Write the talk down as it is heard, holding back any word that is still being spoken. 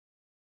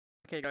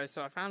Okay, guys,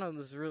 so I found out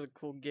this really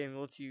cool game that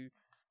lets you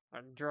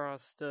draw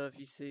stuff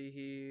you see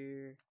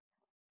here.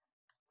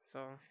 So,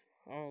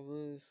 all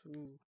this,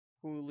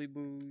 holy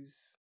boos.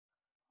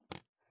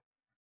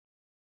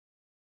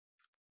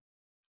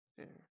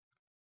 Yeah.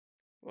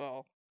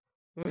 Well,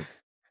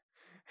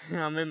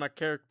 I'm in my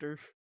character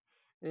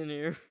in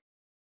here.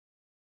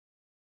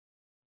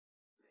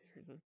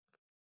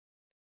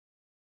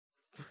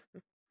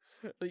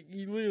 Like,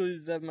 you literally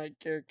just have my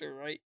character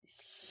right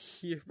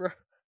here, bro.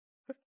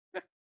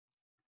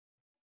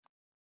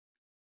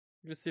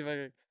 Just see if I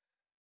can.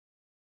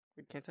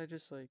 Wait, can't I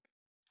just, like.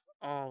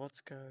 Oh,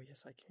 let's go.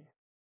 Yes, I can.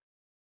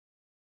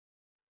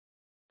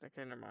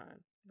 Okay, never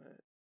mind. But,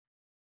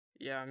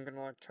 yeah, I'm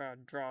gonna, like, try to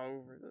draw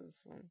over this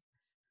one.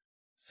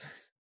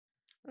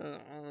 I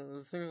don't know,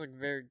 this thing's, like,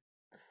 very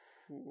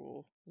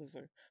cool. It's,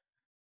 like,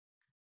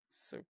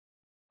 so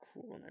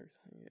cool and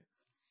everything.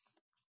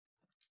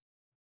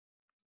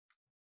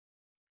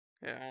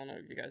 Yeah, I don't know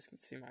if you guys can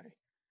see my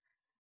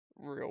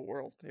real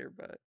world here,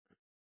 but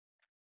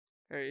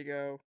there you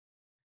go.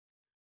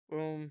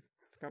 Boom.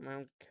 I've got my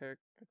own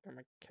character. I've got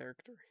my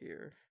character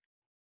here.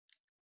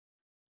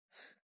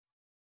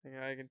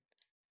 Yeah,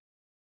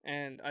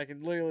 I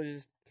can literally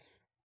just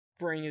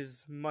bring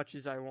as much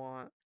as I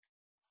want.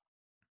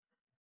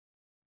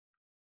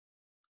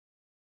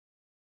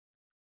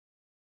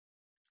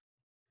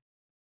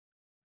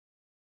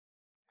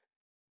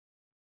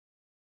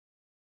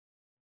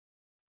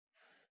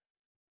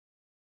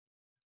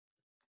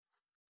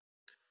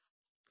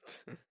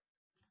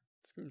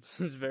 This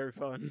is very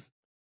fun.